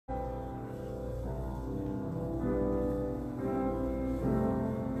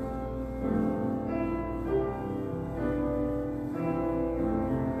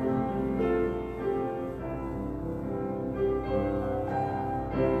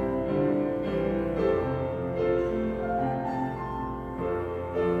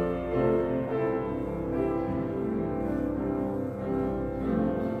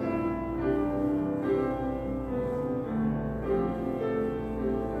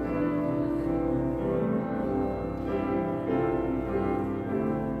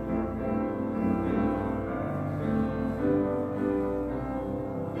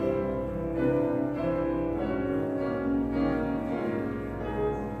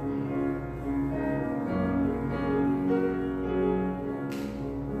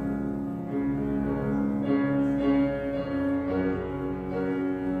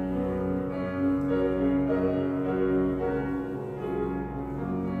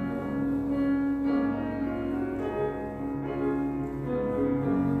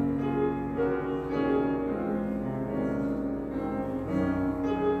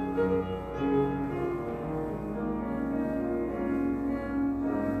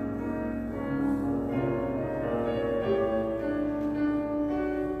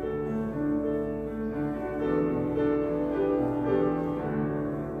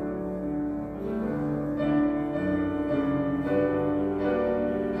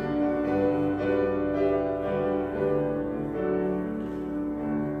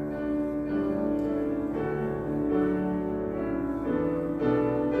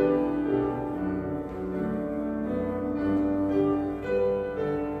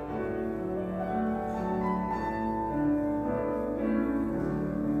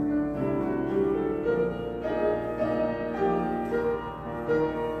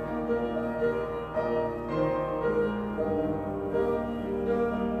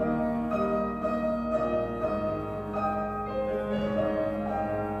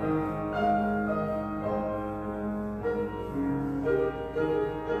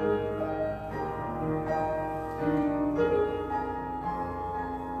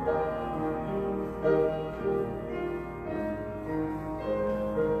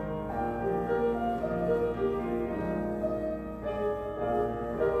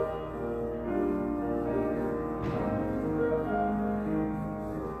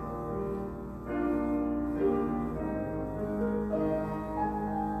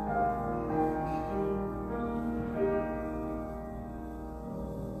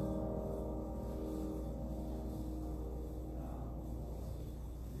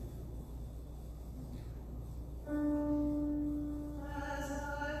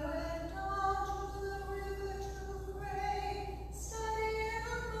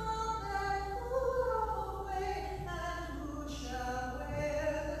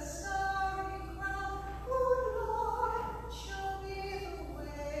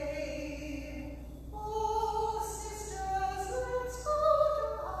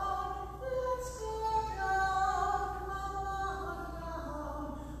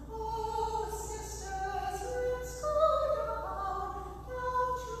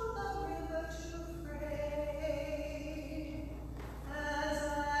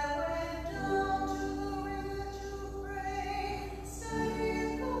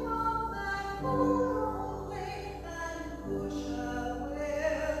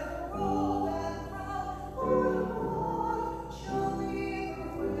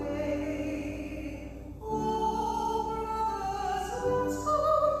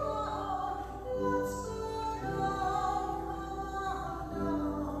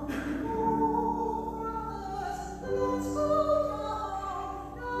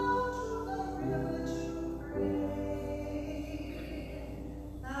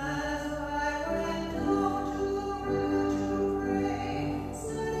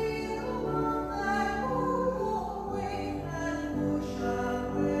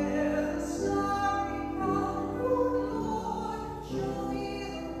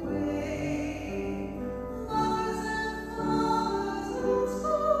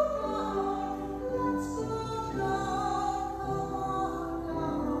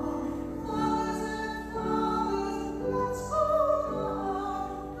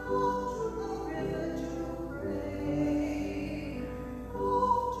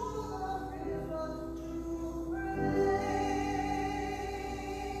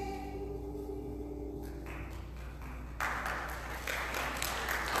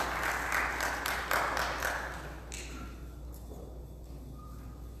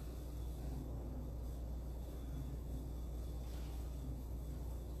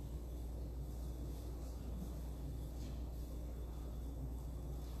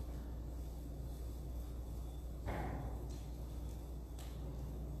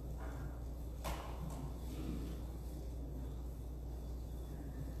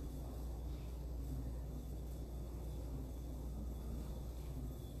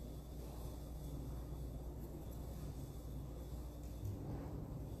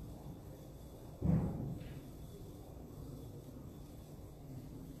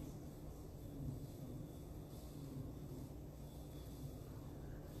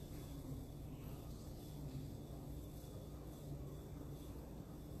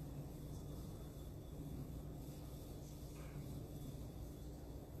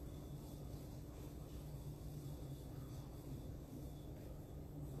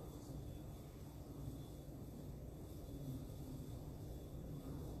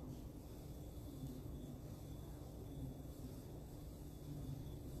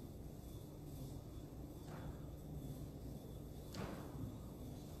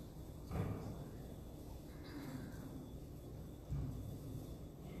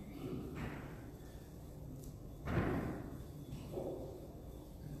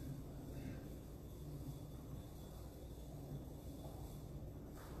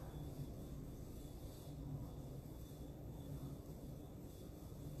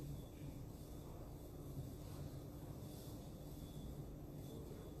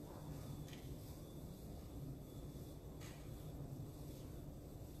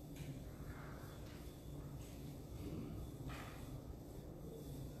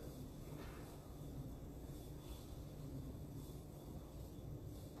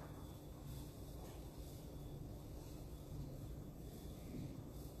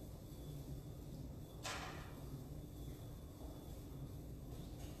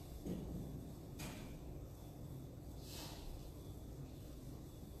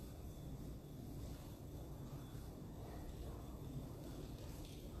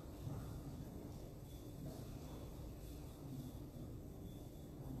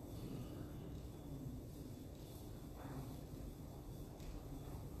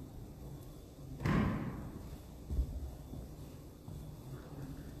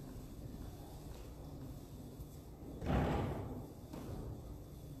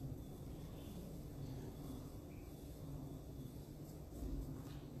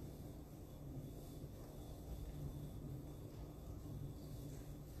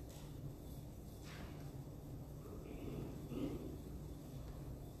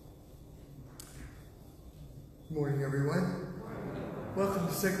Good morning, everyone. Welcome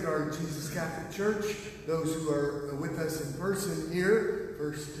to Sacred Heart of Jesus Catholic Church. Those who are with us in person here,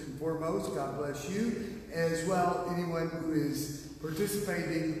 first and foremost, God bless you. As well, anyone who is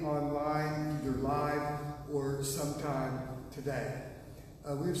participating online, either live or sometime today.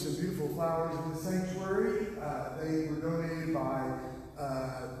 We have some beautiful flowers in the sanctuary. They were donated by,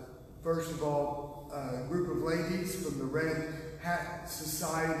 first of all, a group of ladies from the Red Hat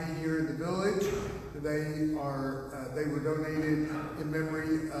Society here in the village. They were donated in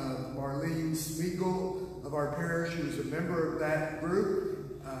memory of Marlene Smeagol of our parish, who was a member of that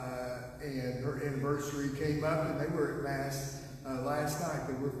group, and her anniversary came up, and they were at Mass last night.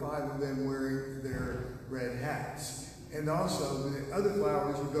 There were 5 of them wearing their red hats. And also, the other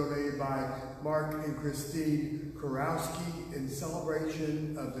flowers were donated by Mark and Christine Kurowski in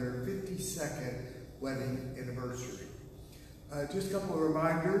celebration of their 52nd wedding anniversary. Just a couple of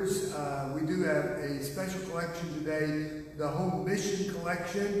reminders. We do have a special collection today, the Home Mission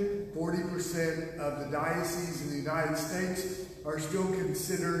Collection. 40% of the dioceses in the United States are still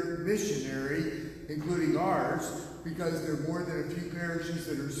considered missionary, including ours, because there are more than a few parishes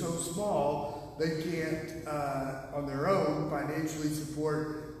that are so small they can't, on their own, financially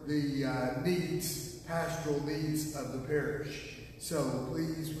support the pastoral needs of the parish. So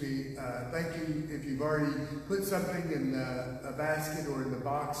please, we thank you if you've already put something in a basket or in the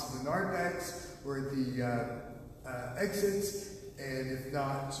box of the narthex or at the exits, and if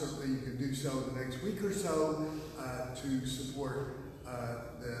not, certainly you can do so the next week or so to support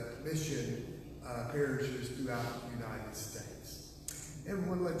the mission parishes throughout the United States. And I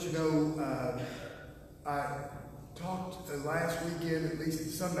want to let you know, I talked last weekend, at least in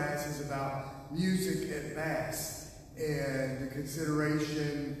some masses, about music at Mass and the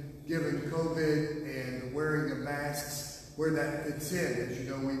consideration given COVID and the wearing of masks, where that fits in. As you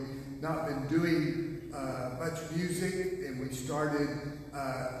know, we've not been doing much music, and we started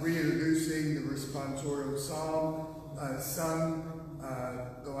reintroducing the responsorial psalm sung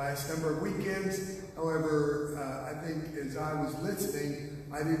the last number of weekends. However, I think as I was listening,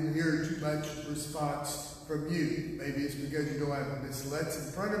 I didn't hear too much response from you. Maybe it's because you don't have Miss Letts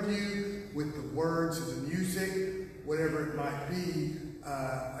in front of you with the words of the music. Whatever it might be,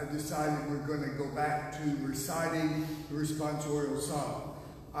 I decided we're going to go back to reciting the responsorial psalm.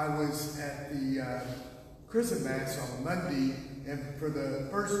 I was at the Chrism Mass on Monday, and for the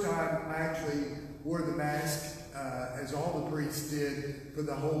first time, I actually wore the mask as all the priests did for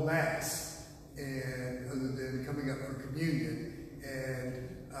the whole Mass, and other than coming up for communion.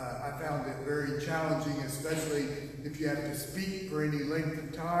 And I found it very challenging, especially if you have to speak for any length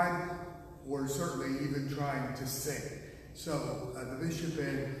of time, or certainly even trying to sing. So the bishop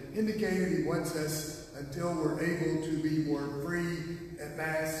had indicated he wants us, until we're able to be more free at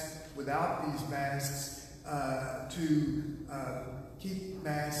Mass without these masks, to keep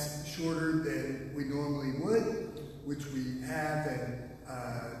Mass shorter than we normally would, which we have, and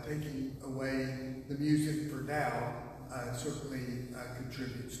taking away the music for now certainly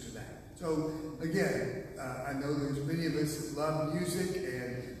contributes to that. So again, I know there's many of us that love music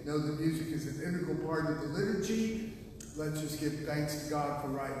and know that music is an integral part of the liturgy. Let's just give thanks to God for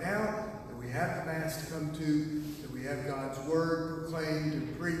right now, that we have the Mass to come to, that we have God's Word proclaimed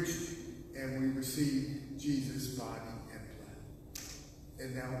and preached, and we receive Jesus' body and blood.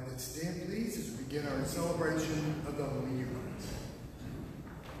 And now let's stand, please, as we begin our celebration of the Holy Eucharist.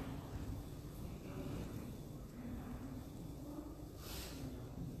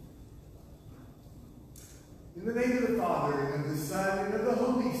 In the name of the Father, and of the Son, and of the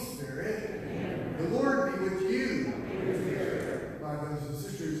Holy Spirit, amen. The Lord be with you. My brothers and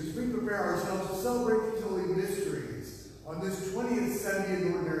sisters, as we prepare ourselves to celebrate these holy mysteries on this 20th Sunday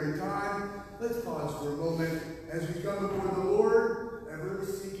in Ordinary Time, let's pause for a moment as we come before the Lord, ever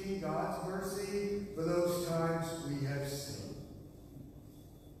seeking God's mercy for those times we have sinned.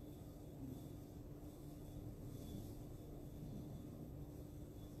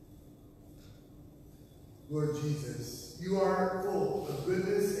 Lord Jesus, you are full of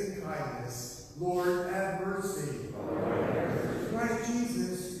goodness and kindness. Lord, have mercy. Christ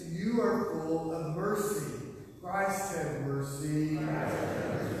Jesus, you are full of mercy. Christ, have mercy.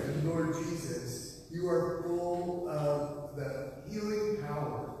 And Lord Jesus, you are full of the healing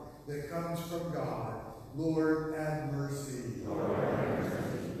power that comes from God. Lord, have mercy.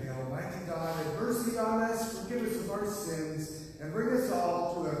 May Almighty God have mercy on us, forgive us of our sins, and bring us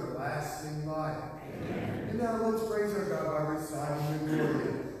all to everlasting life. Amen. And now let's praise our God by reciting the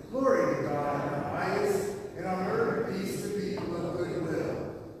Gloria. Glory to God in the highest, and on earth peace to people of good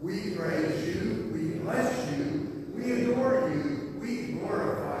will. We praise you, we bless you, we adore you, we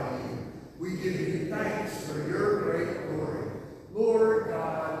glorify you. We give you thanks for your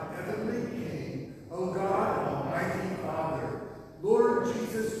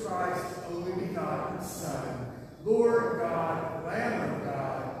Jesus Christ, only begotten Son, Lord God, Lamb of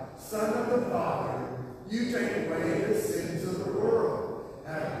God, Son of the Father, you take away the sins of the world.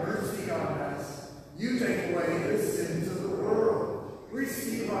 Have mercy on us. You take away the sins of the world.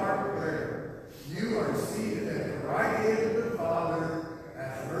 Receive our prayer. You are seated at the right hand of the Father.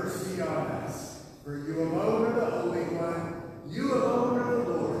 Have mercy on us. For you alone are the Holy One. You alone are the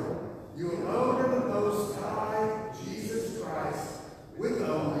Lord. You alone are the Most High, Jesus Christ, with the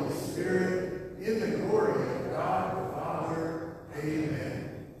Holy Spirit, in the glory of God the Father.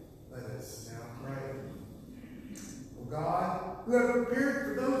 Amen. Let us now pray. O God, who have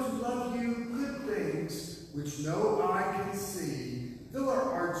prepared for those who love you good things which no eye can see, fill our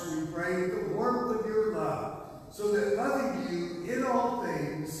hearts, we pray, with the warmth of your love, so that loving you in all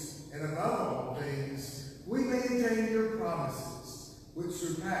things and above all things, we may attain your promises, which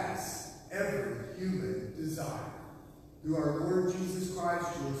surpass every human desire. Through our Lord Jesus Christ,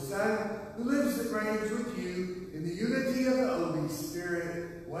 your Son, who lives and reigns with you in the unity of the Holy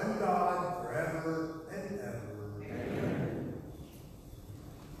Spirit, one God, forever and ever. Amen.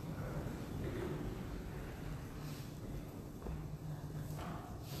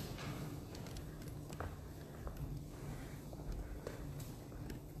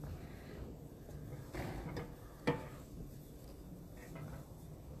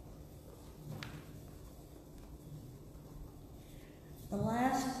 The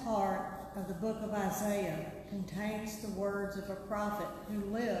last part of the book of Isaiah contains the words of a prophet who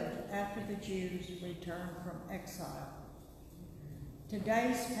lived after the Jews returned from exile.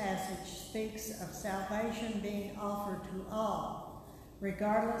 Today's passage speaks of salvation being offered to all,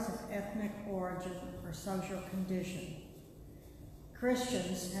 regardless of ethnic origin or social condition.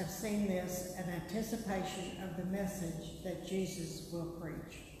 Christians have seen this in anticipation of the message that Jesus will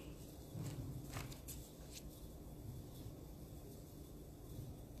preach.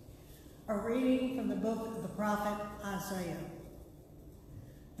 A reading from the book of the prophet Isaiah.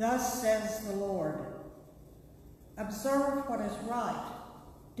 Thus says the Lord, observe what is right,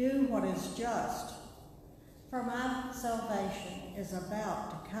 do what is just, for my salvation is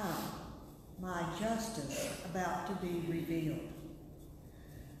about to come, my justice about to be revealed.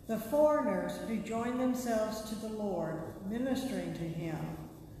 The foreigners who join themselves to the Lord, ministering to him,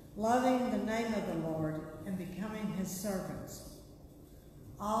 loving the name of the Lord and becoming his servants.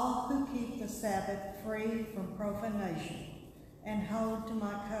 All who keep the Sabbath free from profanation and hold to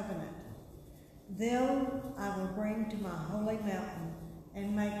my covenant. Them I will bring to my holy mountain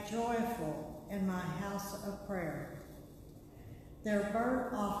and make joyful in my house of prayer. Their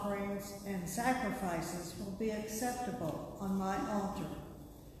burnt offerings and sacrifices will be acceptable on my altar.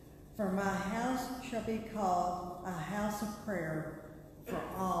 For my house shall be called a house of prayer for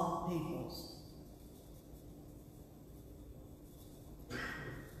all peoples.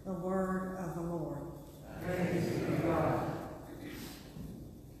 The word of the Lord. Praise be to God.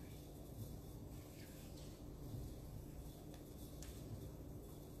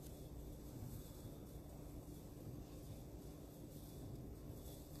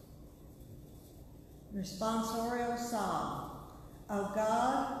 Responsorial Psalm. O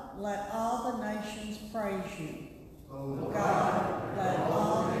God, let all the nations praise you. O God, let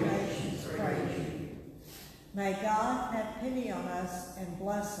all the nations praise you. May God have pity on us and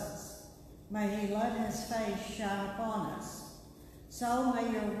bless us. May he let his face shine upon us. So may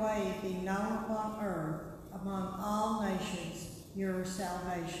your way be known upon earth, among all nations, your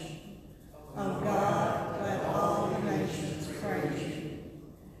salvation. O God, let all the nations praise you.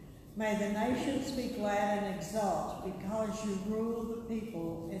 May the nations be glad and exult, because you rule the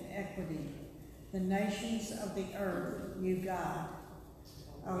people in equity. The nations of the earth you guide.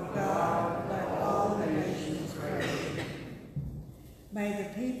 O God, let all the nations praise you. May the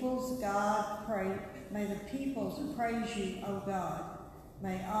peoples praise you, O God.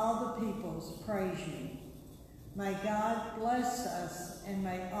 May all the peoples praise you. May God bless us, and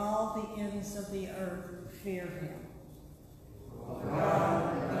may all the ends of the earth fear him. O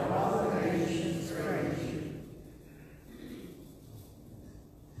God, let all the nations praise you.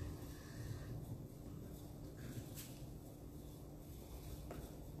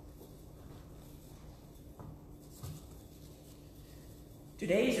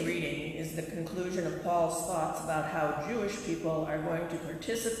 Today's reading is the conclusion of Paul's thoughts about how Jewish people are going to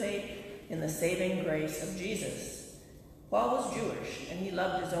participate in the saving grace of Jesus. Paul was Jewish, and he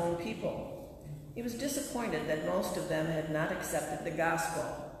loved his own people. He was disappointed that most of them had not accepted the gospel.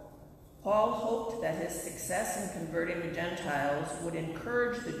 Paul hoped that his success in converting the Gentiles would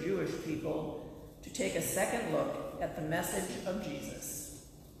encourage the Jewish people to take a second look at the message of Jesus.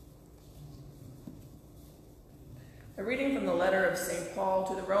 A reading from the letter of St. Paul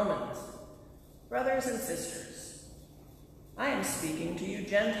to the Romans. Brothers and sisters, I am speaking to you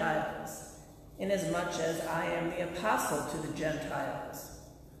Gentiles, inasmuch as I am the apostle to the Gentiles.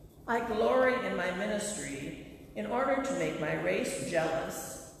 I glory in my ministry in order to make my race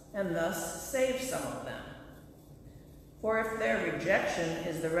jealous and thus save some of them. For if their rejection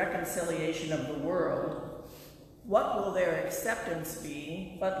is the reconciliation of the world, what will their acceptance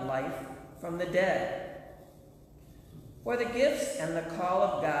be but life from the dead? For the gifts and the call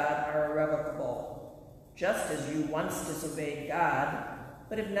of God are irrevocable, just as you once disobeyed God,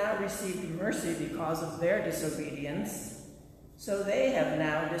 but have now received mercy because of their disobedience, so they have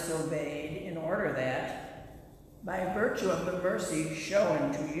now disobeyed in order that, by virtue of the mercy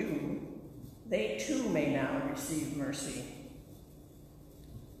shown to you, they too may now receive mercy.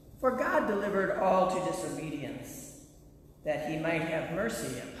 For God delivered all to disobedience, that he might have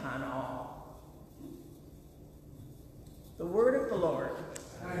mercy upon all. The word of the Lord.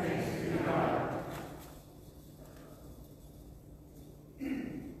 Thanks be to God.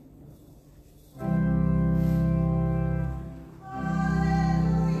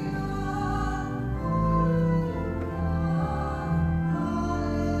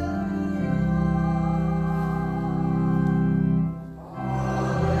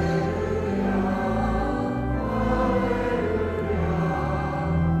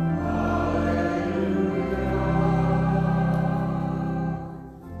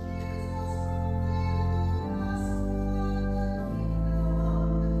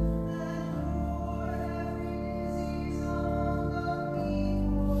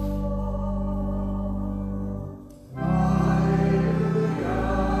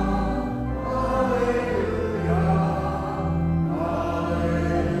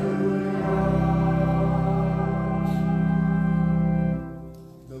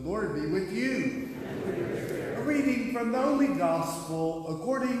 From the Holy Gospel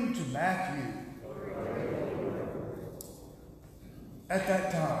according to Matthew. At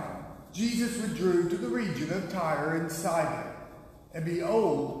that time, Jesus withdrew to the region of Tyre and Sidon. And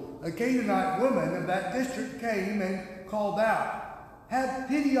behold, a Canaanite woman of that district came and called out, "Have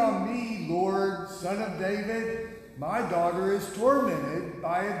pity on me, Lord, Son of David. My daughter is tormented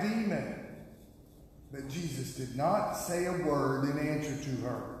by a demon." But Jesus did not say a word in answer to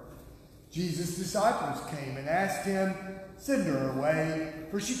her. Jesus' disciples came and asked him, "Send her away,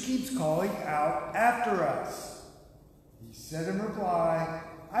 for she keeps calling out after us." He said in reply,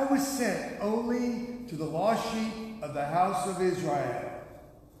 "I was sent only to the lost sheep of the house of Israel."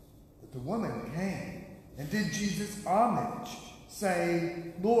 But the woman came and did Jesus homage,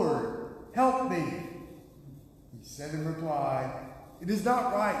 saying, "Lord, help me." He said in reply, "It is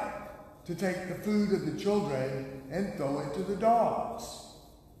not right to take the food of the children and throw it to the dogs."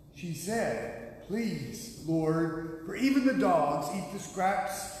 She said, "Please, Lord, for even the dogs eat the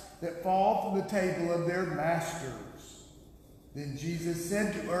scraps that fall from the table of their masters." Then Jesus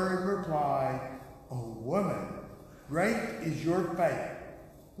said to her in reply, "O woman, great is your faith.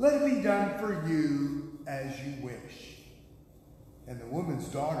 Let it be done for you as you wish." And the woman's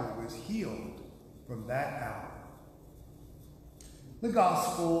daughter was healed from that hour. The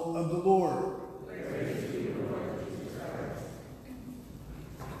Gospel of the Lord. Praise to you, Lord Jesus Christ.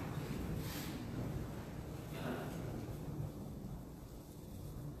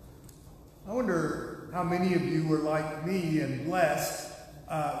 I wonder how many of you were like me and Blest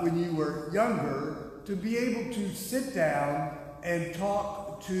when you were younger to be able to sit down and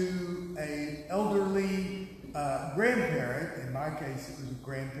talk to an elderly grandparent, in my case it was a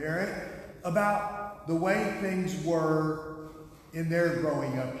grandparent, about the way things were in their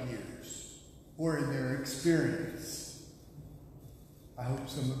growing up years or in their experience. I hope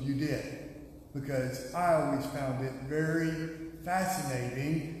some of you did, because I always found it very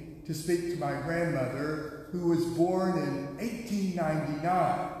fascinating to speak to my grandmother, who was born in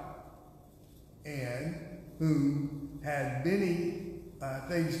 1899 and who had many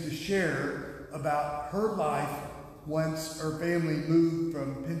things to share about her life once her family moved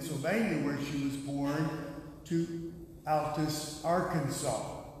from Pennsylvania, where she was born, to Altus, Arkansas.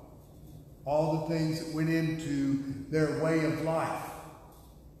 All the things that went into their way of life,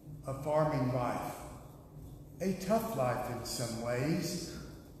 a farming life, a tough life in some ways,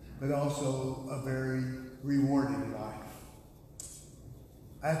 but also a very rewarding life.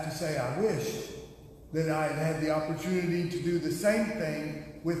 I have to say, I wish that I had had the opportunity to do the same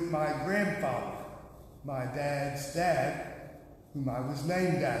thing with my grandfather, my dad's dad, whom I was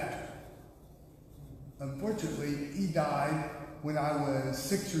named after. Unfortunately, he died when I was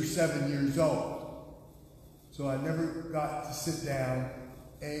 6 or 7 years old, so I never got to sit down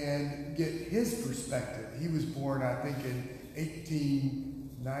and get his perspective. He was born, I think, in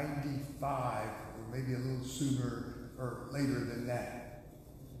 1895, or maybe a little sooner or later than that.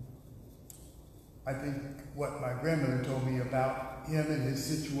 I think what my grandmother told me about him and his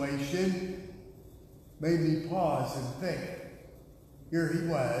situation made me pause and think. Here he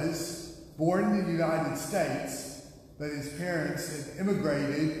was, born in the United States, but his parents had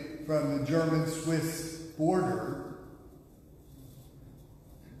immigrated from the German-Swiss border,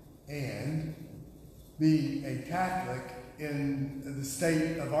 and being a Catholic in the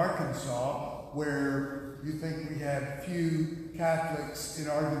state of Arkansas, where you think we have few Catholics in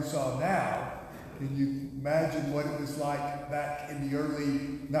Arkansas now. Can you imagine what it was like back in the early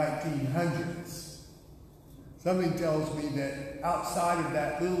 1900s? Something tells me that outside of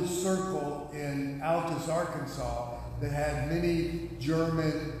that little circle in Altus, Arkansas, that had many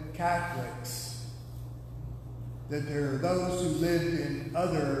German Catholics, that there are those who lived in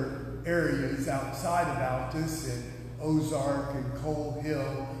other areas outside of Altus, and Ozark and Coal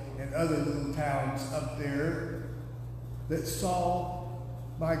Hill and other little towns up there, that saw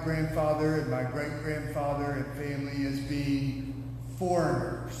my grandfather and my great-grandfather and family as being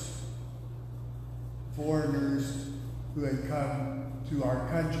foreigners. Foreigners who had come to our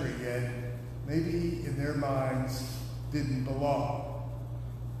country and maybe in their minds didn't belong.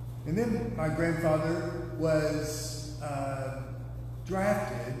 And then my grandfather was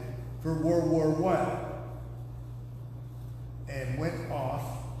drafted for World War I and went off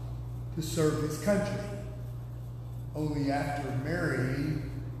to serve his country, only after marrying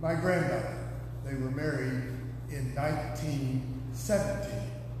my grandmother. They were married in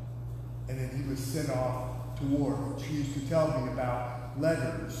 1917, and then he was sent off to war. She used to tell me about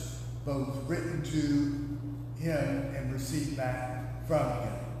letters, both written to him and received back from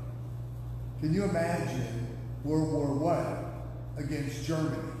him. Can you imagine World War I against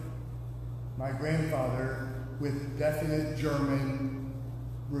Germany? My grandfather with definite German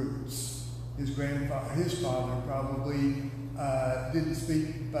roots. His father probably didn't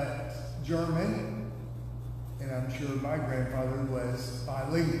speak but German, and I'm sure my grandfather was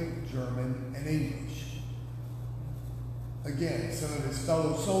bilingual, German and English. Again, some of his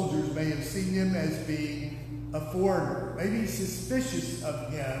fellow soldiers may have seen him as being a foreigner, maybe suspicious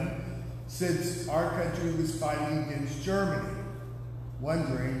of him, since our country was fighting against Germany,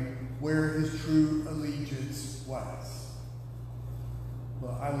 wondering where his true allegiance was.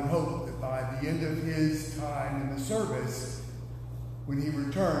 Well, I would hope that by the end of his time in the service, when he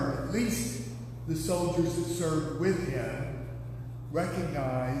returned, at least the soldiers that served with him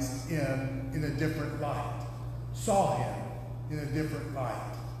recognized him in a different light, saw him in a different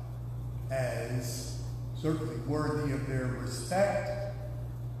light, as certainly worthy of their respect,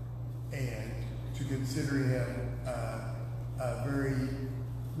 and to consider him a very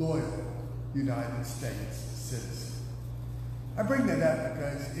loyal United States citizen. I bring that up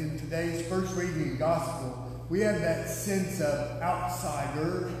because in today's first reading of the gospel, we have that sense of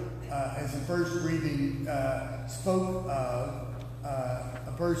outsider, as the first reading spoke of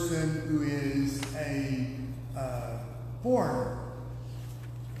a person who is a foreigner.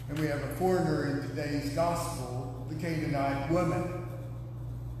 And we have a foreigner in today's gospel, the Canaanite woman,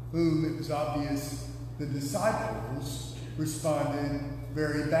 whom it was obvious the disciples responded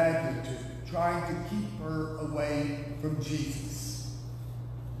very badly to, trying to keep her away from Jesus.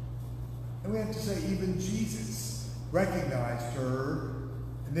 And we have to say even Jesus recognized her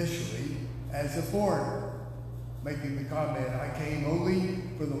initially as a foreigner, making the comment, "I came only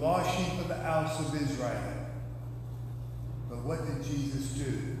for the lost sheep of the house of Israel." But what did Jesus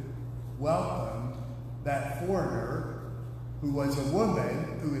do? Welcomed that foreigner, who was a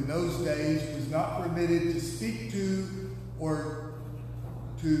woman who in those days was not permitted to speak to or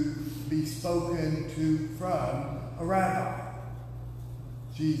to be spoken to from a rabbi.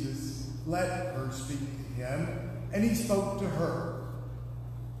 Jesus let her speak to him, and he spoke to her.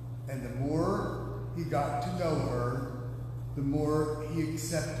 And the more he got to know her, the more he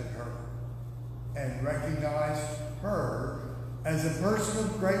accepted her and recognized her as a person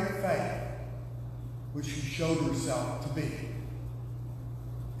of great faith, which she showed herself to be.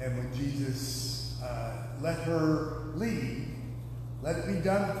 And when Jesus let her leave, "Let it be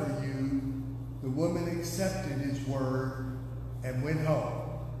done for you," the woman accepted his word and went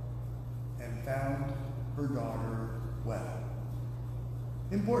home and found her daughter well.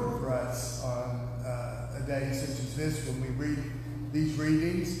 Important for us on a day such as this, when we read these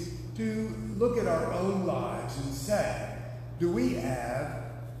readings, to look at our own lives and say, do we have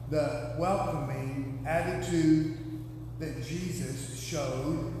the welcoming attitude that Jesus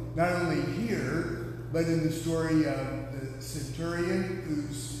showed, not only here, but in the story of the centurion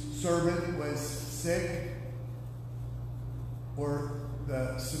whose servant was sick, or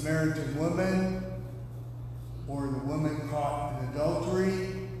the Samaritan woman, or the woman caught in adultery,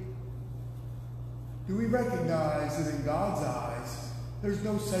 do we recognize that in God's eyes, there's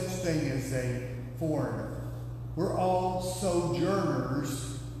no such thing as a foreigner? We're all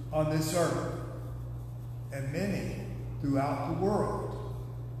sojourners on this earth, and many throughout the world.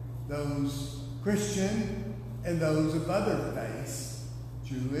 Those Christian and those of other faiths,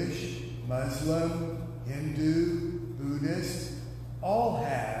 Jewish, Muslim, Hindu, Buddhist, all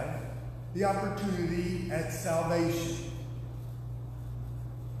have the opportunity at salvation.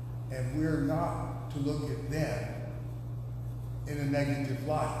 And we're not to look at them in a negative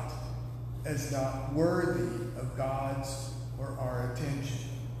light, as not worthy of God's or our attention.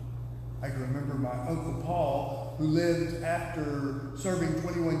 I can remember my Uncle Paul, who lived after serving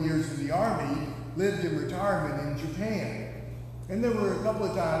 21 years in the Army, lived in retirement in Japan. And there were a couple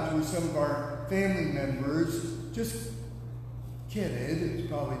of times where some of our family members just kidded, it's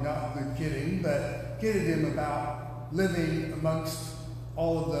probably not good kidding, but kidded him about living amongst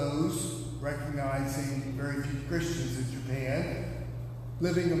all of those, recognizing very few Christians in Japan,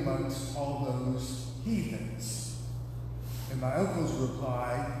 living amongst all those heathens. And my uncle's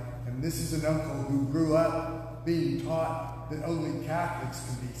reply, and this is an uncle who grew up being taught that only Catholics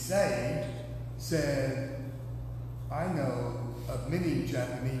can be saved, said, I know of many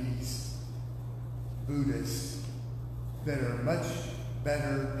Japanese Buddhists that are much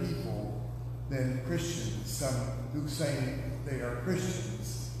better people than Christians, some who say they are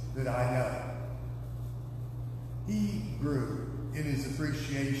Christians that I know. He grew in his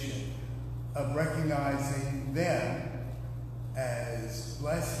appreciation of recognizing them as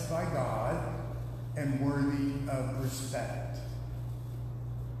blessed by God and worthy of respect.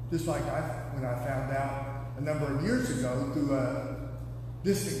 Just like when I found out a number of years ago through a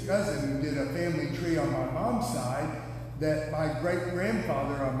distant cousin who did a family tree on my mom's side, that my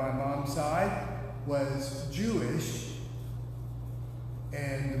great-grandfather on my mom's side was Jewish.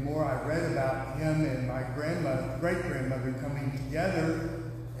 And the more I read about him and my great-grandmother coming together,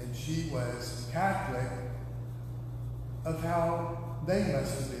 and she was Catholic, of how they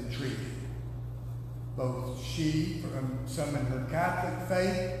must have been treated. Both she, from some in her Catholic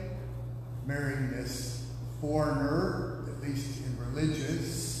faith, marrying this foreigner, at least in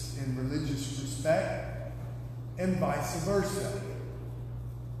religious respect, and vice versa.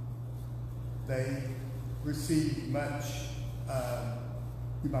 They received much,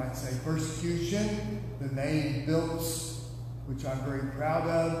 you might say, persecution. The name Biltz, which I'm very proud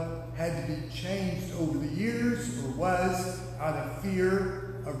of, had to be changed over the years, or was, out of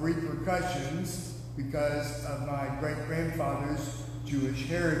fear of repercussions because of my great-grandfather's Jewish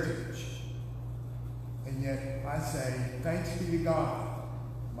heritage. And yet I say, thanks be to God,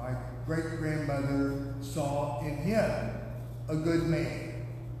 my great-grandmother saw in him a good man,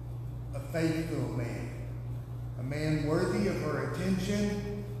 a faithful man, a man worthy of her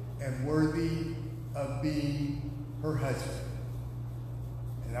attention and worthy of being her husband.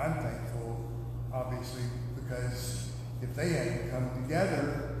 And I'm thankful, obviously, because if they hadn't come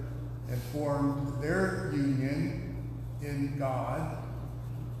together and formed their union in God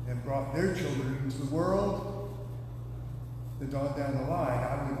and brought their children into the world, then on down the line,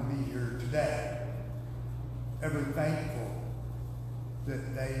 I wouldn't be here today. Ever thankful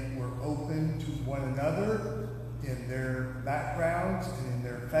that they were open to one another in their backgrounds and in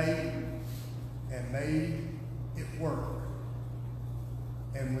their faith and made it work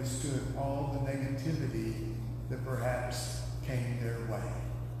and withstood all the negativity that perhaps came their way.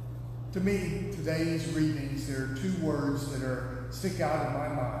 To me, today's readings, there are two words that stick out in my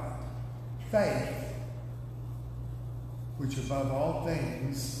mind. Faith, which above all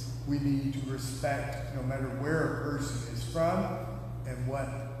things we need to respect no matter where a person is from and what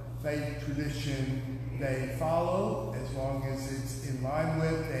faith tradition they follow, as long as it's in line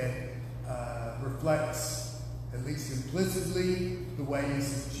with and reflects, at least implicitly, the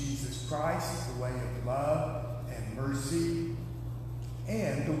ways of Jesus Christ, the way of love and mercy,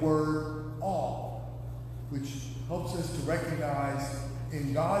 and the word all, which helps us to recognize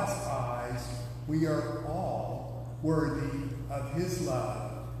in God's eyes we are all worthy of his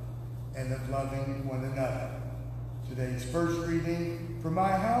love and of loving one another. Today's first reading, "For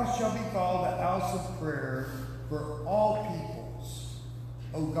my house shall be called a house of prayer for all peoples.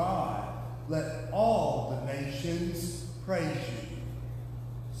 O God, let all the nations praise you."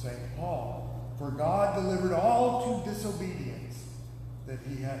 St. Paul, "For God delivered all to disobedience, that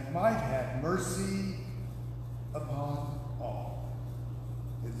he might have mercy upon all."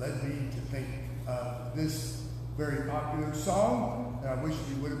 It led me to think this very popular song that I wish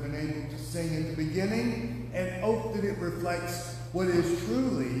we would have been able to sing at the beginning, and hope that it reflects what is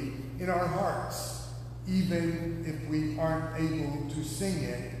truly in our hearts, even if we aren't able to sing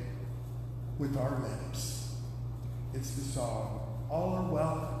it with our lips. It's the song, All Are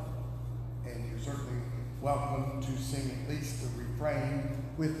Welcome, and you're certainly welcome to sing at least the refrain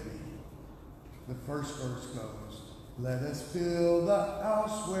with me. The first verse goes, let us fill the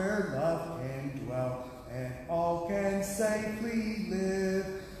house where love can dwell, and all can safely live,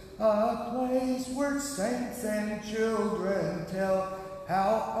 a place where saints and children tell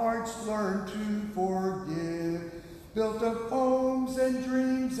how hearts learn to forgive, built of homes and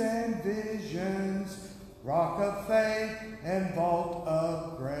dreams and visions, rock of faith and vault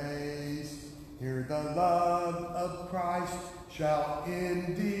of grace. Here the love of Christ shall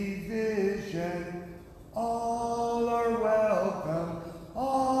end division. All are welcome,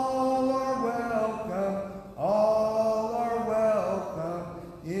 all are welcome, all are welcome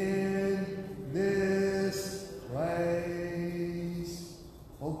in this place.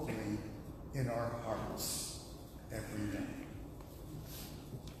 Hopefully in our hearts every day.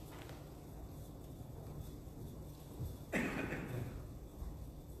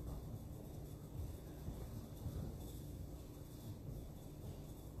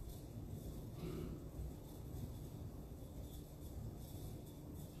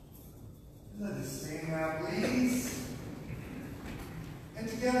 Let us stand now, please. And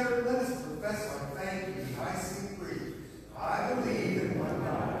together, let us profess our faith in the Nicene Creed. I believe in one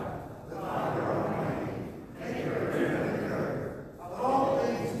God, the Father Almighty, maker of heaven and earth, of all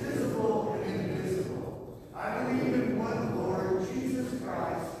things visible and invisible. I believe in one Lord, Jesus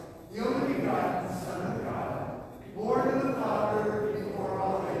Christ, the only begotten Son of God, born of the Father before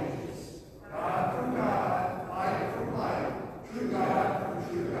all ages, God from God, light from light, true God from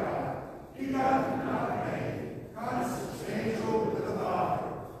true God. Begotten, not made, consubstantial with the Father,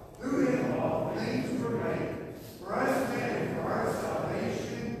 through him all things were made. For us men and for our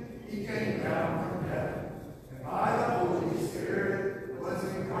salvation, he came down from heaven, and by the Holy Spirit was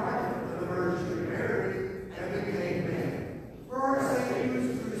incarnate of the Virgin Mary and became man. For our sake he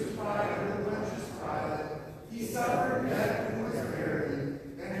was crucified under Pontius Pilate. He suffered death and was buried,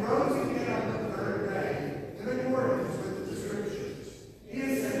 and rose again on the third day, in accordance with the Scriptures. He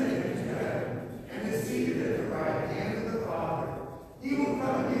ascended into heaven, and is seated at the right hand of the Father. He will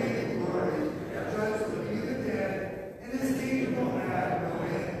come again in glory, and judge the living and the dead, and his kingdom will have no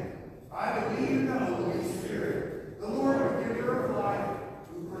end. I believe in the Holy Spirit, the Lord, giver of life,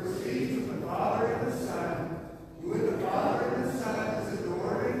 who proceeds from the Father and the Son, who with the Father and the Son is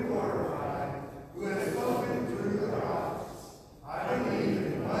adored and glorified, who has spoken through the prophets. I believe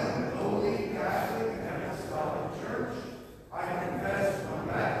in one holy, Catholic, and Apostolic Church. I confess my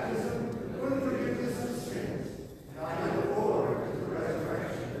baptism for the forgiveness of sins, and I look forward to the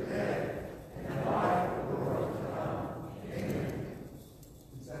resurrection of the dead and the life of the world to come. Amen.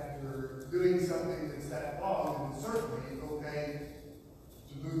 It's after doing something that's that long, and certainly it's okay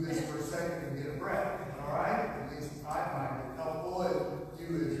to move this for a second and get a breath. All right? At least I find it helpful, and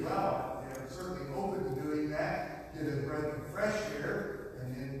you as well. They're certainly open to doing that. Get a breath of fresh air,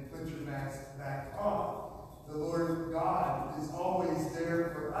 and then put your mask back on. The Lord God is always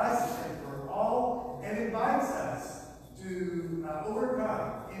there for us and for all, and invites us to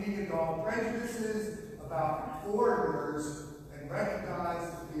overcome any and all prejudices about foreigners and recognize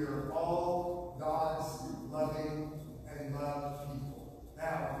that we are all God's loving and loved people.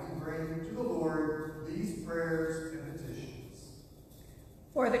 Now, we bring to the Lord these prayers and petitions.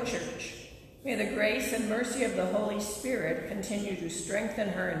 For the Church, may the grace and mercy of the Holy Spirit continue to strengthen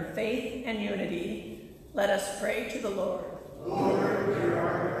her in faith and unity. Let us pray to the Lord. Lord, hear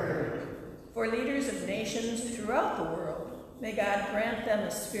our prayer. For leaders of nations throughout the world, may God grant them a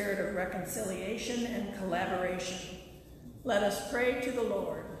spirit of reconciliation and collaboration. Let us pray to the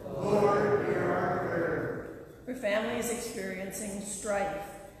Lord. Lord, hear our prayer. For families experiencing strife,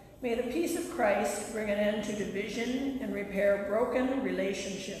 may the peace of Christ bring an end to division and repair broken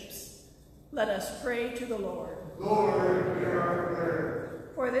relationships. Let us pray to the Lord. Lord, hear our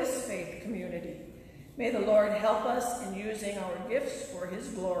prayer. For this faith community, may the Lord help us in using our gifts for his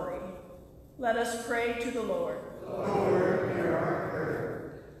glory. Let us pray to the Lord. Lord, hear our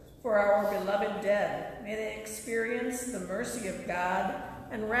prayer. For our beloved dead, may they experience the mercy of God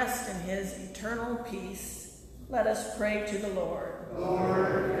and rest in his eternal peace. Let us pray to the Lord.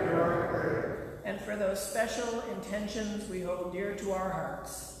 Lord, hear our prayer. And for those special intentions we hold dear to our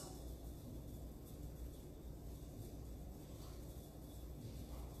hearts.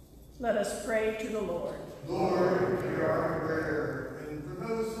 Let us pray to the Lord. Lord, hear our prayer. And for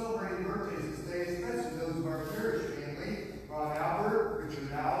those celebrating birthdays today, especially those of our parish family, Ron Albert,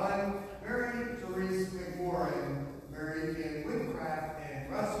 Richard Allen, Mary Therese McMorrin, Mary Ann Whitcraft,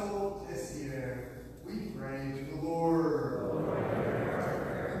 and Russell Tessier. We pray to the Lord.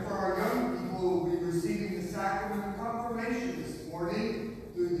 And for our young people who will be receiving the sacrament of confirmation this morning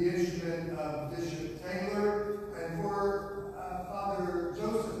through the instrument of Bishop Taylor, and for Father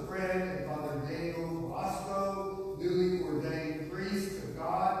Joseph Friend and Father Daniel Velasco, newly ordained priest of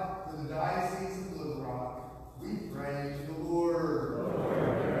God for the Diocese of Little Rock, we pray to the Lord.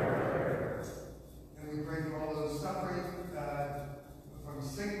 And we pray for all those suffering from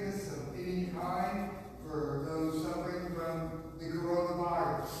sickness of any kind, for those suffering from the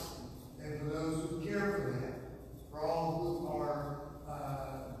coronavirus, and for those who care for them, for all who are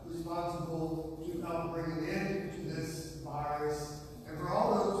responsible to help bring an end to this virus, and for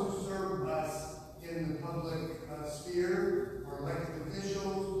all those who serve us in the public sphere, our elected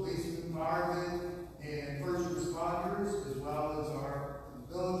officials, policemen, firemen, and first responders, as well as our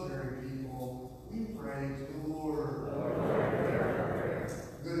military people. We pray to the Lord.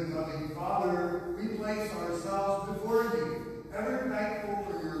 Good and loving Father, we place ourselves before you, ever thankful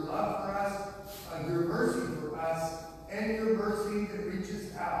for your love for us, your mercy for us, and your mercy that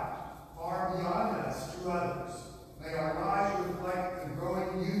reaches out far beyond us to others. May our lives reflect the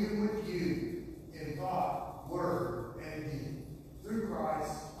growing union with you in thought, word, and deed. Through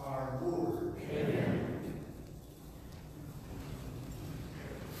Christ our Lord. Amen.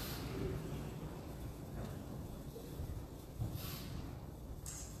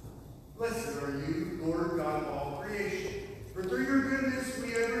 Blessed are you, Lord God of all creation, for through your goodness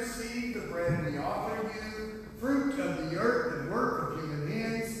we have received the bread we offer you, fruit of the earth and work of human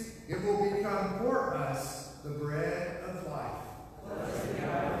hands. It will become for us the bread of life. Blessed be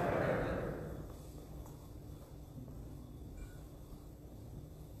God forever.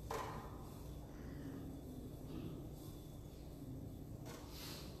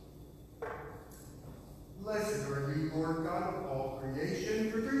 Blessed are you, Lord God of all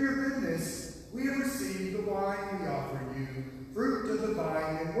creation, for through your goodness we have received the wine we offer you, fruit of the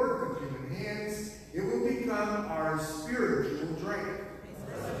vine and work of human hands. It will become our spiritual drink.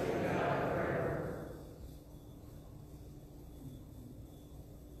 Blessed be God forever.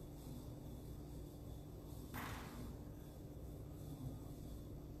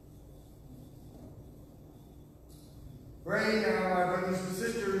 Pray now, my brothers and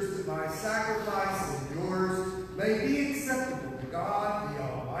sisters, that my sacrifice and yours may be acceptable to God, the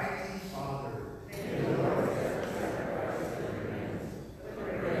Almighty Father.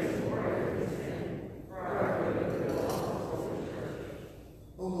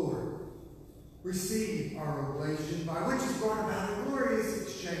 O Lord, receive our oblation, by which is brought about a glorious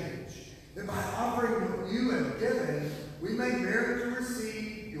exchange, that by offering what you have given, we may merit to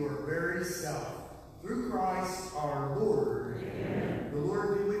receive your very self. Through Christ our Lord. Amen. The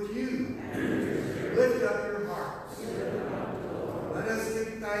Lord be with you. Amen. Lift up your hearts. Let us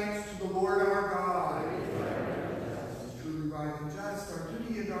give thanks to the Lord our God. It is truly right and just, our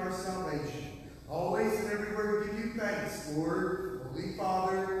duty and our salvation. Always and everywhere we give you thanks, Lord, Holy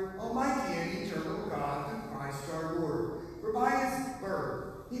Father, Almighty and eternal God, through Christ our Lord. For by his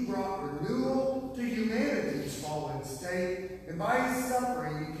birth he brought renewal to humanity's fallen state, and by his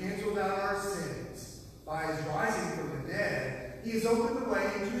suffering he canceled out our sins. By his rising from the dead, he has opened the way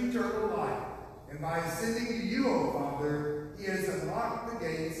into eternal life. And by ascending to you, O Father, he has unlocked the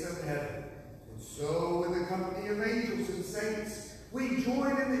gates of heaven. And so, with a company of angels and saints, we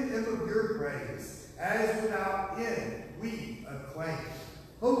join in the hymn of your praise, as without end we acclaim.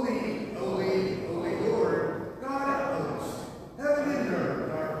 Holy, holy, holy Lord, God of hosts, heaven and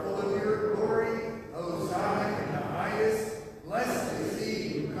earth are full of your glory. Hosanna in the highest. Blessed is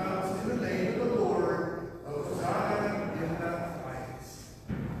he who comes in the name of the Lord. Hosanna in the highest.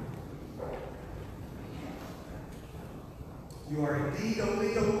 You are indeed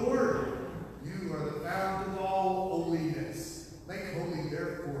holy, O Lord. You are the fount of all holiness. Make holy,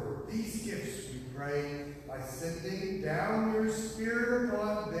 therefore, these gifts, we pray, by sending down your Spirit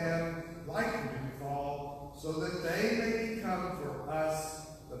upon them like a dew fall,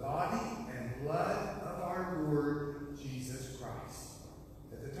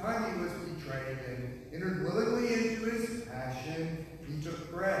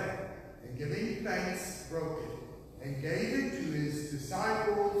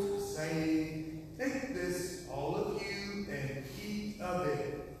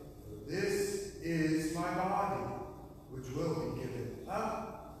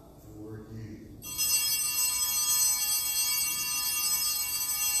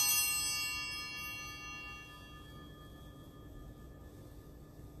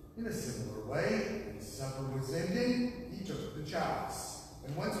 In a similar way, when supper was ended, he took the chalice,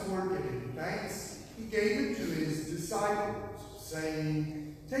 and once more giving thanks, he gave it to his disciples,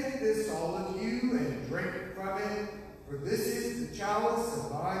 saying, "Take this, all of you, and drink from it, for this is the chalice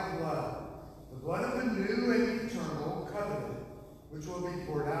of my blood, the blood of the new and eternal covenant, which will be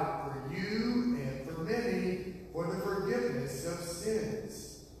poured out for you and for many for the forgiveness of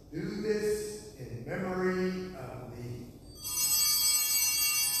sins. Do this in memory of me."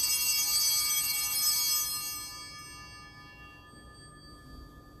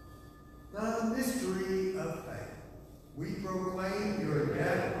 The mystery of faith. We proclaim your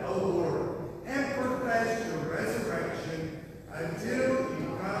death, O Lord, and profess your resurrection until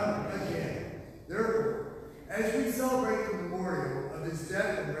you come again. Therefore, as we celebrate the memorial of his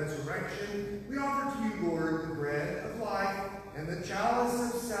death and resurrection, we offer to you, Lord, the bread of life and the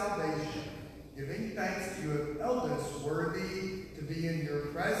chalice of salvation, giving thanks to you have held us worthy to be in your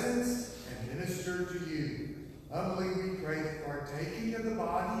presence and minister to you. Humbly we pray that partaking of the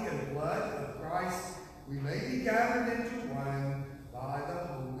body and blood of Christ, we may be gathered into one by the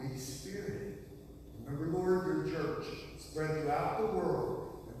Holy Spirit. Remember, Lord, your church spread throughout the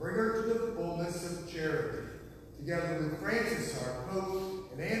world and bring her to the fullness of charity, together with Francis, our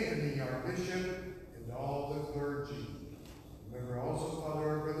Pope, and Anthony, our Bishop, and all the clergy. Remember also,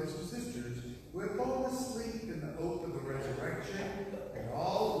 Father, our brothers and sisters who have fallen asleep in the hope of the resurrection, and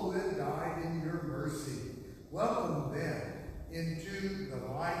all who have died in your mercy. Welcome them into the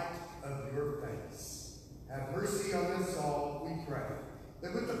light of your face. Have mercy on us all, we pray,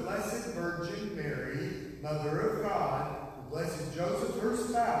 that with the Blessed Virgin Mary, Mother of God, the Blessed Joseph, her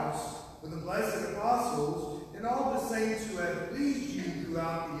spouse, with the blessed apostles, and all the saints who have pleased you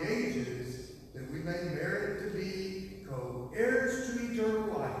throughout the ages, that we may merit to be co-heirs to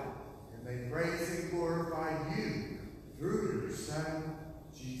eternal life, and may praise and glorify you through your Son,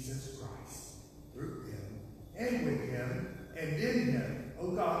 Jesus Christ. Through him, and with him, and in him,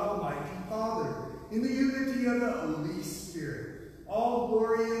 O God, Almighty Father, in the unity of the Holy Spirit, all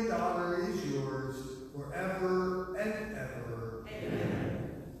glory and honor is yours forever and ever.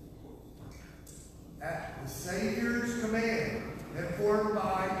 Amen. At the Savior's command, and formed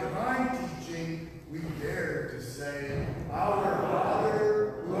by divine teaching, we dare to say, Our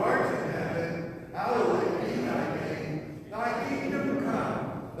Father, who art in heaven, hallowed be thy name. Thy kingdom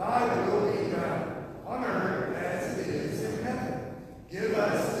come, thy will be done, on earth as it is in heaven. Give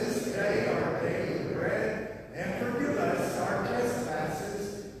us this day our daily bread, and forgive us our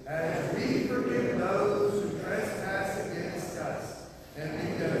trespasses, as we forgive those who trespass against us. And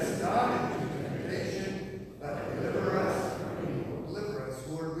lead us not into temptation, but deliver us from evil. Deliver us,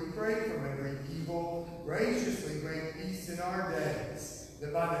 Lord, we pray, from every evil. Graciously grant peace in our days,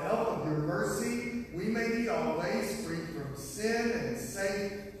 that by the help of your mercy we may be always free from sin and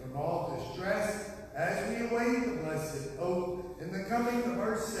safe from all distress, as we await the blessed hope in the coming of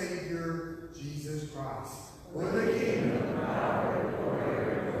our Savior, Jesus Christ. For the kingdom, the power, and glory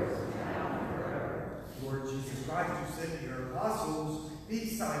are yours now and forever. Lord Jesus Christ, who said to your apostles,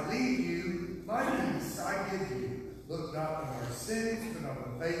 "Peace I leave you, my peace I give you." Look not on our sins, but on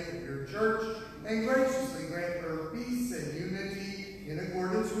the faith of your church, and graciously grant her peace and unity in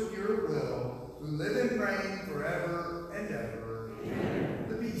accordance with your will, who live and reign forever and ever. Amen.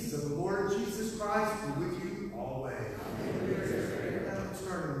 The peace of the Lord Jesus Christ be with you always. Amen. Now let's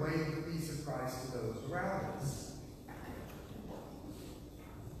turn and wave the peace of Christ to those around us.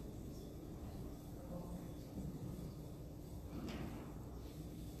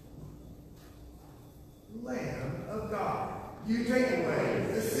 Lamb of God, you take away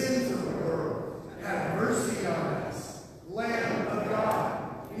the sins of the world. Have mercy on us. Lamb of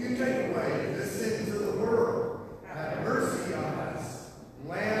God, you take away the sins of the world. Have mercy on us.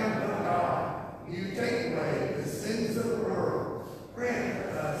 Lamb of God, you take away the sins of the world. Grant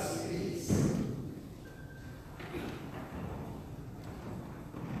us peace.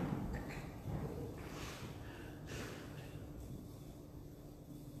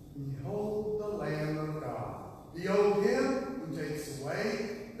 Behold the Lamb of God. Behold him who takes away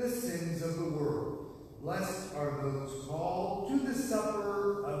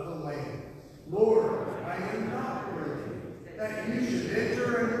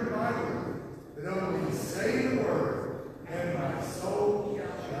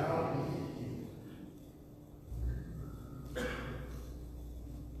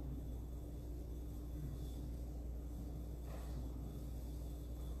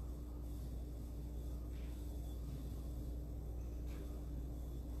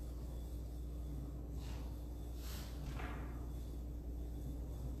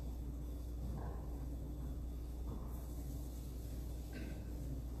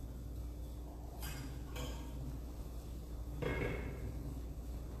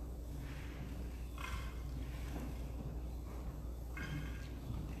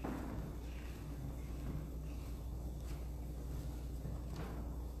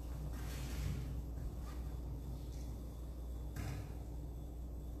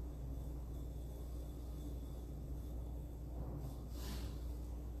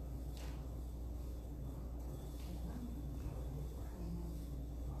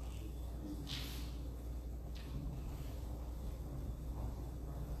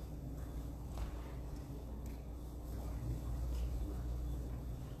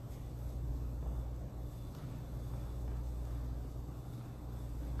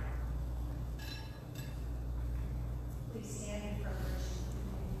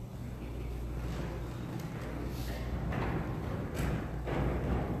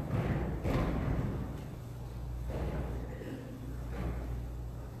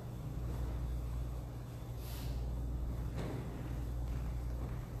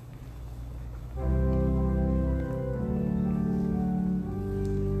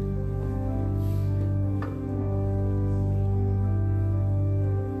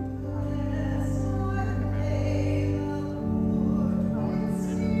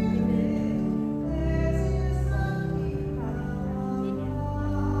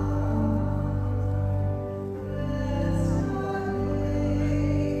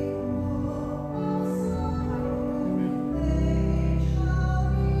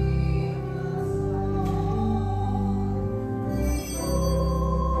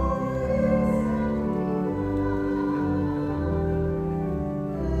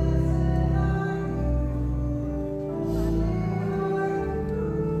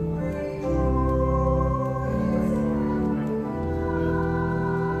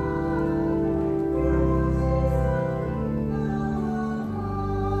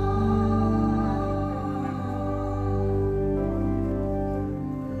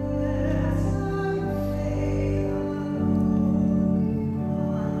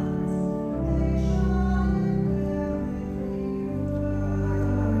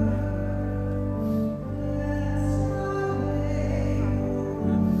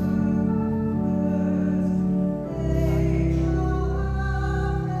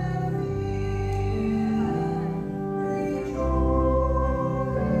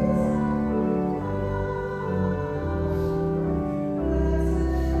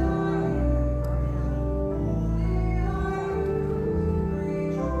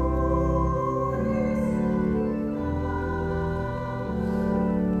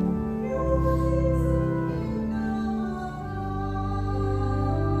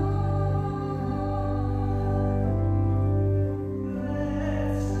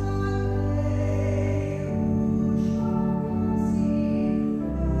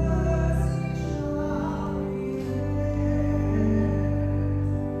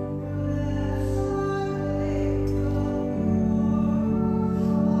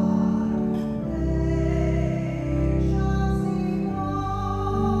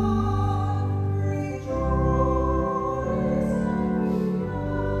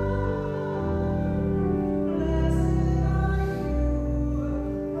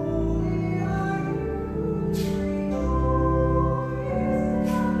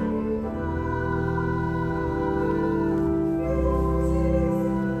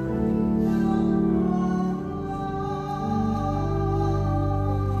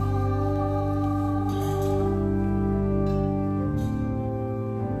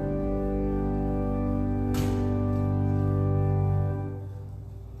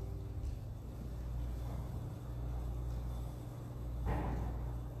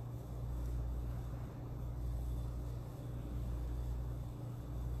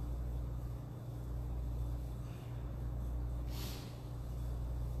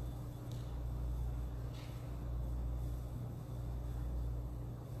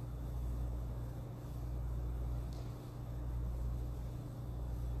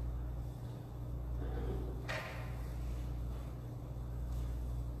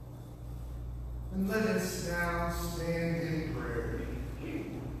Let us now stand in prayer.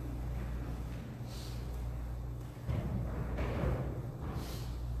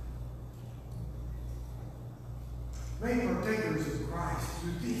 Make partakers of Christ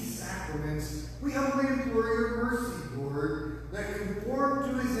through these sacraments, we humbly implore your mercy, Lord, that conform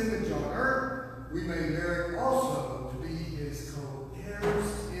to his image on earth, we may merit also to be his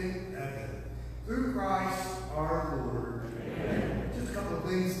co-heirs in heaven. Through Christ our Lord. Amen. Just a couple of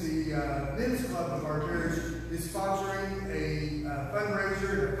things. The men's club of our parish is sponsoring a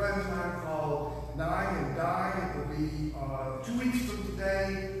fundraiser and a fun time called Nine and Dine. It will be 2 weeks from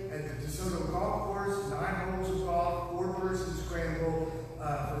today at the DeSoto Golf Course. 9 holes of golf, 4-person scramble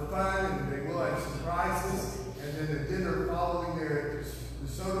for fun, and they will have some prizes. And then a dinner following there at the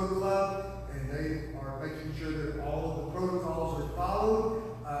DeSoto Club, and they are making sure that all of the protocols are followed,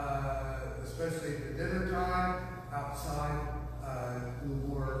 especially at the dinner time. Outside, a little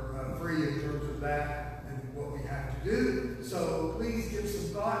more free in terms of that and what we have to do. So please give some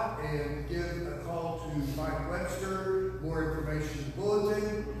thought and give a call to Mike Webster. More information in the bulletin.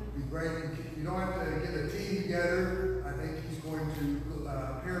 It'd be great. You don't have to get a team together. I think he's going to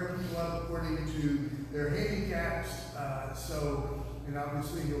pair people up according to their handicaps. And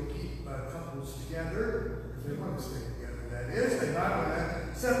obviously he'll keep couples together if they want to stay together. That is, they might want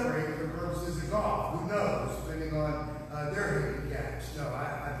to separate for purposes of golf. Who knows, depending on their handicaps. No,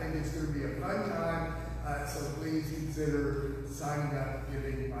 I think it's going to be a fun time, so please consider signing up,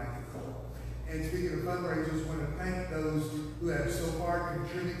 giving Mike a call. And speaking of fundraisers, I want to thank those who have so far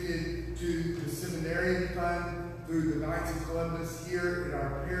contributed to the seminarian fund through the Knights of Columbus here in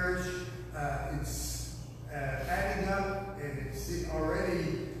our parish. It's adding up, and it's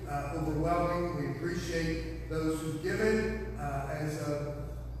already overwhelming. We appreciate those who've given. As of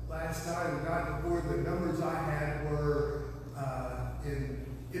last night or night before, the numbers I had were in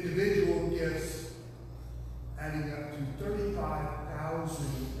individual gifts adding up to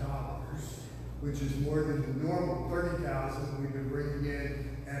 $35,000, which is more than the normal $30,000 we've been bringing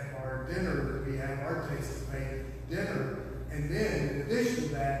in at our dinner that we have, our Taste of Faith dinner. And then, in addition to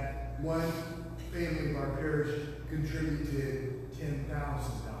that, one family of our parish contributed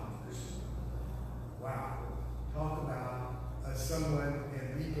 $10,000. Wow. Talk about someone and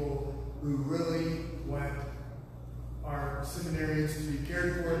people who really want our seminarians to be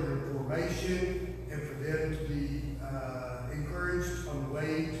cared for in their formation and for them to be encouraged on the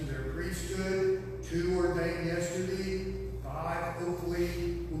way to their priesthood. 2 ordained yesterday, 5 hopefully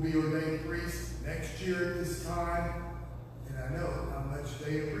will be ordained priests next year at this time. And I know how much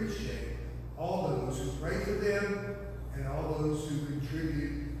they appreciate all those who pray for them and all those who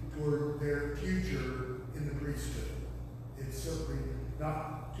contribute toward their future in the priesthood. It's certainly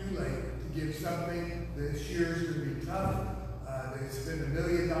not too late to give something. This year is going to be tough. They spend $1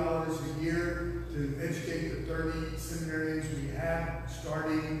 million a year to educate the 30 seminarians we have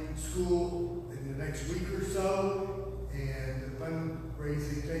starting school in the next week or so. And the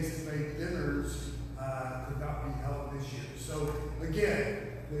fundraising Taste of Faith dinners could not be held this year. So again,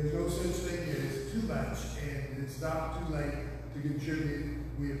 there's no such thing as too much, and it's not too late to contribute.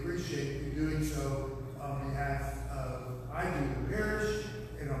 We appreciate you doing so on behalf of the parish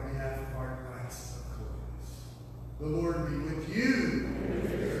and on behalf of our Knights of Columbus. The Lord be with you.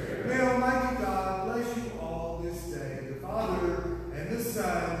 May Almighty God